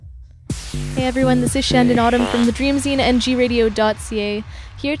Hey everyone, this is Shandon Autumn from the Dreamzine and gradio.ca,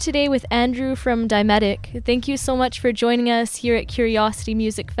 here today with Andrew from Diemetic. Thank you so much for joining us here at Curiosity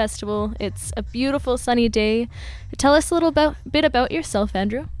Music Festival. It's a beautiful sunny day. Tell us a little bit about yourself,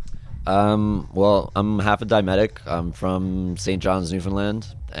 Andrew. Well, I'm half a Diemetic. I'm from St. John's,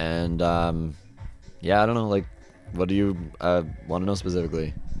 Newfoundland, and I don't know, like, what do you want to know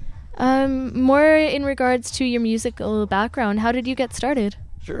specifically? More in regards to your musical background. How did you get started?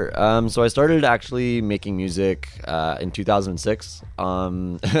 Sure. So I started actually making music in 2006.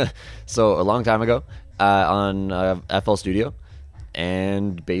 So a long time ago on FL Studio,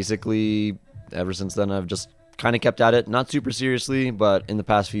 and basically ever since then I've just kind of kept at it, not super seriously, but in the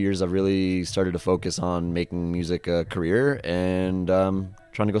past few years I've really started to focus on making music a career and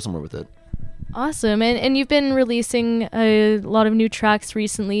trying to go somewhere with it. Awesome. And you've been releasing a lot of new tracks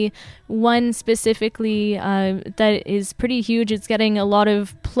recently. One specifically that is pretty huge. It's getting a lot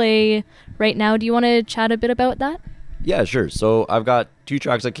of play right now. Do you want to chat a bit about that? Yeah, sure. So I've got 2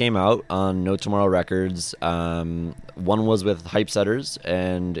 tracks that came out on No Tomorrow Records. One was with Hypesetters,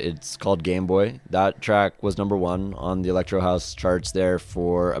 and it's called Game Boy. That track was number 1 on the Electro House charts there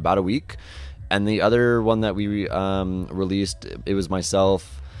for about a week. And the other one that we released, it was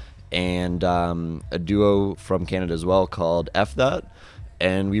myself and a duo from Canada as well called F That,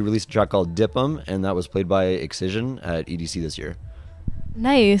 and we released a track called Dip 'Em, and that was played by Excision at EDC this year.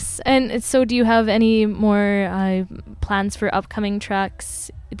 Nice. And so do you have any more plans for upcoming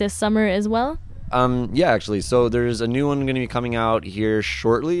tracks this summer as well? Yeah, actually. So there's a new one going to be coming out here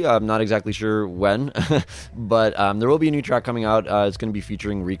shortly. I'm not exactly sure when, but there will be a new track coming out. It's going to be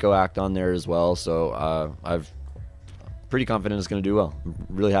featuring Rico Act on there as well, so I've pretty confident it's going to do well. I'm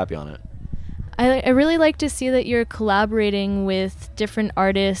really happy on it. I really like to see that you're collaborating with different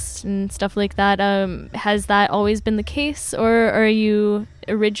artists and stuff like that. Has that always been the case, or are you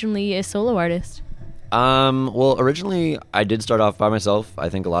originally a solo artist? Well, originally I did start off by myself. I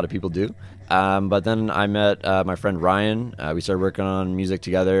think a lot of people do. But then I met my friend Ryan. We started working on music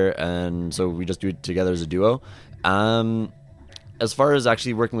together, and so we just do it together as a duo. As far as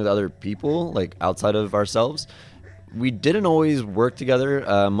actually working with other people, like outside of ourselves, we didn't always work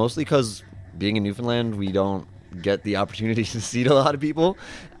together, mostly because being in Newfoundland, we don't get the opportunity to see a lot of people.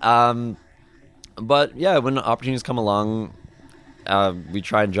 But yeah, when opportunities come along, we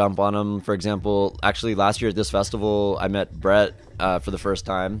try and jump on them. For example, actually last year at this festival, I met Brett for the first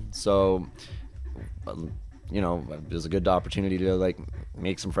time. So, it was a good opportunity to like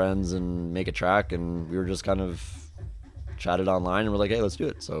make some friends and make a track. And we were just kind of chatted online and we're like, hey, let's do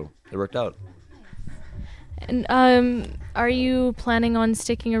it. So it worked out. And are you planning on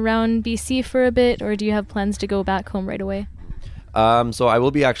sticking around BC for a bit, or do you have plans to go back home right away? So I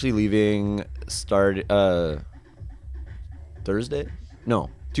will be actually leaving Tuesday.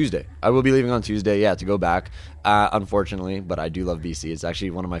 I will be leaving on Tuesday, to go back, unfortunately, but I do love BC. It's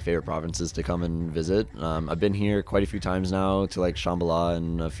actually one of my favorite provinces to come and visit. I've been here quite a few times now, to like Shambhala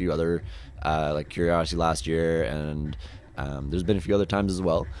and a few other, like Curiosity last year, and there's been a few other times as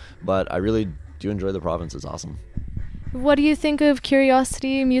well, but I really do enjoy the province. It's awesome. What do you think of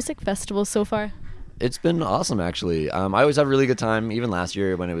Curiosity Music Festival so far? It's been awesome, actually. I always have a really good time, even last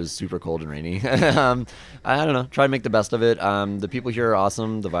year when it was super cold and rainy. I don't know, try to make the best of it. The people here are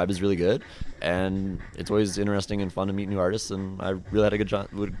awesome. The vibe is really good, and it's always interesting and fun to meet new artists, and I really had a good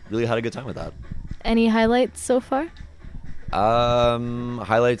time with that. Any highlights so far?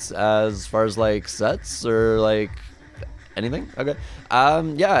 Highlights as far as like sets or like anything? Okay.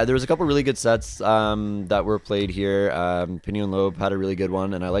 There was a couple really good sets that were played here. Pinion Lobe had a really good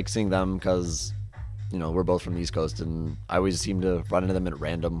one, and I like seeing them because, we're both from the East Coast, and I always seem to run into them at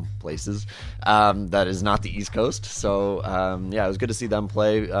random places that is not the East Coast. So, it was good to see them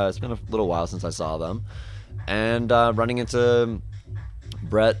play. It's been a little while since I saw them. And running into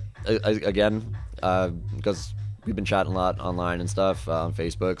Brett again, because we've been chatting a lot online and stuff on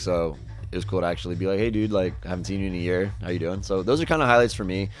Facebook, so it was cool to actually be like, hey dude, like, I haven't seen you in a year, how you doing? So those are kind of highlights for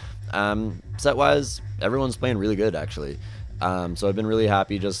me. Set wise, everyone's playing really good, actually. So I've been really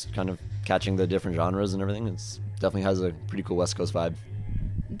happy just kind of catching the different genres and everything. It's definitely has a pretty cool West Coast vibe.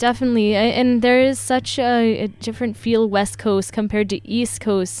 Definitely, and there is such a different feel West Coast compared to East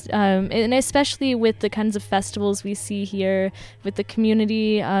Coast, and especially with the kinds of festivals we see here with the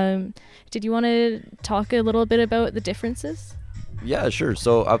community. Did you want to talk a little bit about the differences? Yeah, sure.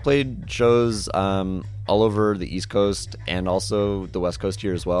 So I've played shows all over the East Coast and also the West Coast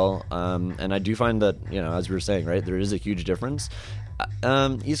here as well. And I do find that, as we were saying, right, there is a huge difference.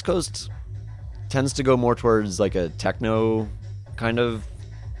 East Coast tends to go more towards like a techno kind of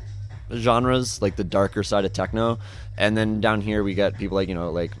genres, like the darker side of techno. And then down here we get people like,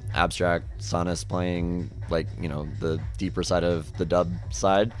 like Abstract, Sonus playing like, the deeper side of the dub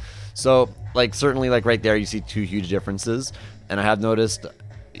side. So like certainly like right there you see two huge differences. And I have noticed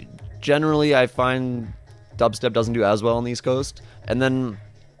generally I find dubstep doesn't do as well on the East Coast. And then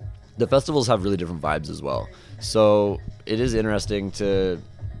the festivals have really different vibes as well. So it is interesting to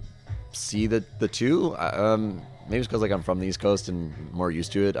see the two. Maybe it's because like I'm from the East Coast and more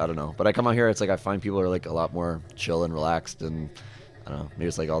used to it. I don't know. But I come out here, it's like I find people are like a lot more chill and relaxed, and I don't know. Maybe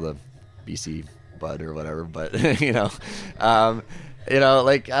it's like all the BC bud or whatever. But like I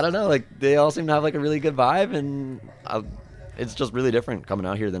don't know. Like they all seem to have like a really good vibe, and it's just really different coming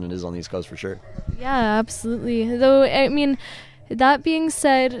out here than it is on the East Coast for sure. Yeah, absolutely. Though I mean, that being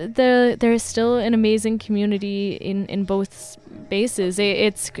said, there's still an amazing community in both bases.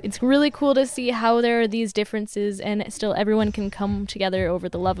 It's really cool to see how there are these differences and still everyone can come together over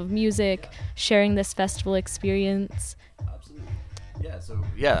the love of music, sharing this festival experience. Absolutely. Yeah, so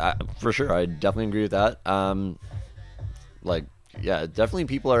for sure, I definitely agree with that. Definitely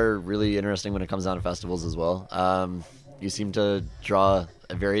people are really interesting when it comes down to festivals as well. You seem to draw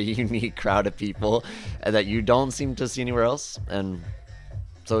a very unique crowd of people that you don't seem to see anywhere else, and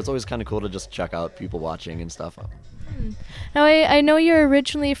so it's always kind of cool to just check out people watching and stuff. Now I know you're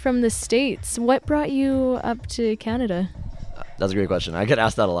originally from the States. What brought you up to Canada? That's a great question. I get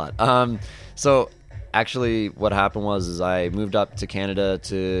asked that a lot. So actually what happened was I moved up to Canada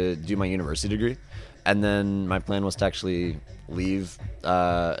to do my university degree, and then my plan was to actually leave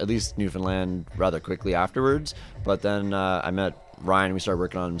at least Newfoundland rather quickly afterwards. But then I met Ryan. We started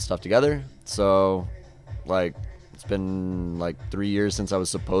working on stuff together. So like it's been like 3 years since I was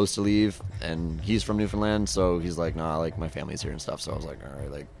supposed to leave, and he's from Newfoundland, so he's like, nah, like my family's here and stuff. So I was like, all right,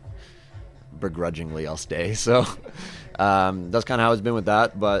 like begrudgingly I'll stay. So that's kind of how it's been with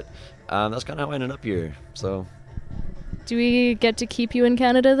that. But that's kind of how I ended up here. So do we get to keep you in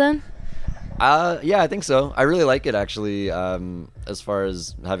Canada then? Yeah, I think so. I really like it, actually, as far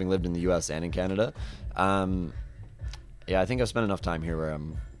as having lived in the U.S. and in Canada. I think I've spent enough time here where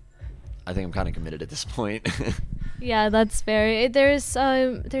I think I'm kind of committed at this point. Yeah, that's fair. There's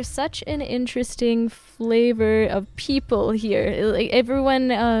such an interesting flavor of people here. Like,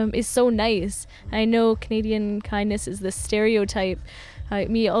 everyone is so nice. I know Canadian kindness is the stereotype.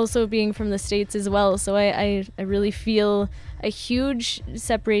 Me also being from the States as well, so I really feel a huge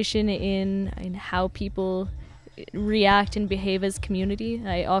separation in how people react and behave as community.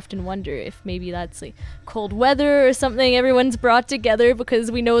 I often wonder if maybe that's like cold weather or something. Everyone's brought together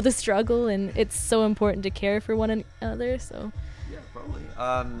because we know the struggle, and it's so important to care for one another. So yeah, probably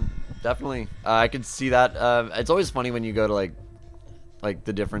definitely I could see that. It's always funny when you go to like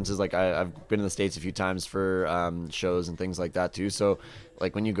the differences. Like I've been in the States a few times for shows and things like that too. So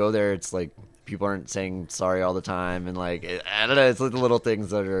like when you go there, it's like people aren't saying sorry all the time, and like I don't know, it's like the little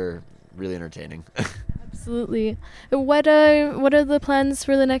things that are really entertaining. Absolutely. What are the plans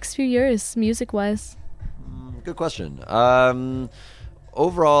for the next few years, music-wise? Good question.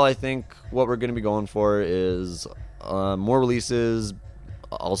 Overall, I think what we're going to be going for is more releases,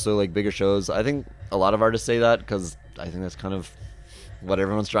 also like bigger shows. I think a lot of artists say that because I think that's kind of what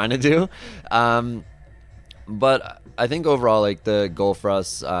everyone's trying to do. But I think overall, like the goal for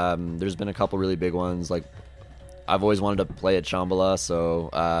us, there's been a couple really big ones. Like I've always wanted to play at Shambhala, so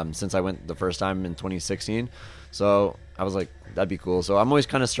since I went the first time in 2016, so I was like, that'd be cool. So I'm always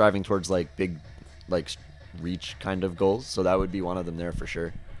kind of striving towards like big, like reach kind of goals. So that would be one of them there for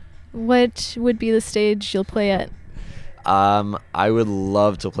sure. What would be the stage you'll play at? I would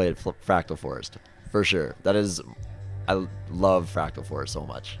love to play at Fractal Forest for sure. I love Fractal Forest so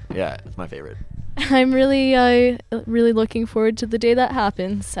much. Yeah, it's my favorite. I'm really looking forward to the day that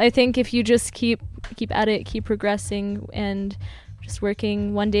happens. I think if you just keep at it, keep progressing, and just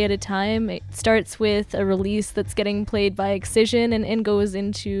working one day at a time, it starts with a release that's getting played by Excision and goes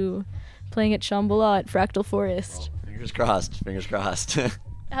into playing at Shambhala at Fractal Forest. Well, fingers crossed.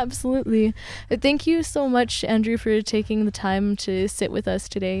 Absolutely. Thank you so much, Andrew, for taking the time to sit with us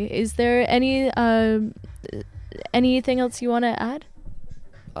today. Is there anything else you want to add?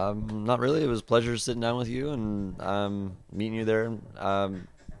 Not really. It was a pleasure sitting down with you and meeting you there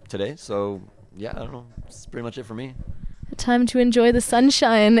today. So yeah, I don't know. That's pretty much it for me. Time to enjoy the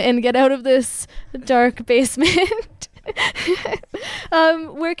sunshine and get out of this dark basement.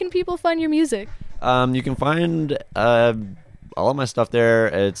 Where can people find your music? You can find all of my stuff there.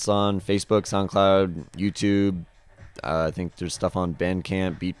 It's on Facebook, SoundCloud, YouTube. I think there's stuff on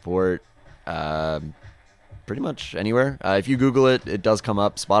Bandcamp, Beatport, pretty much anywhere. If you Google it, it does come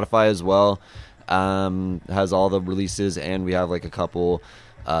up. Spotify as well has all the releases, and we have like a couple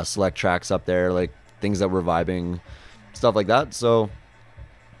select tracks up there, like things that we're vibing, stuff like that. So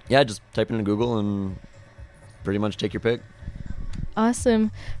yeah, just type it into Google and pretty much take your pick.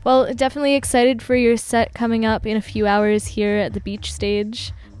 Awesome. Well, definitely excited for your set coming up in a few hours here at the beach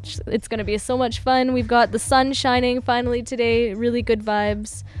stage. It's going to be so much fun. We've got the sun shining finally today. Really good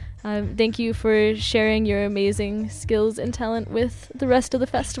vibes. Thank you for sharing your amazing skills and talent with the rest of the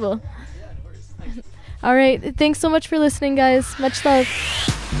festival. All right. Thanks so much for listening, guys. Much love.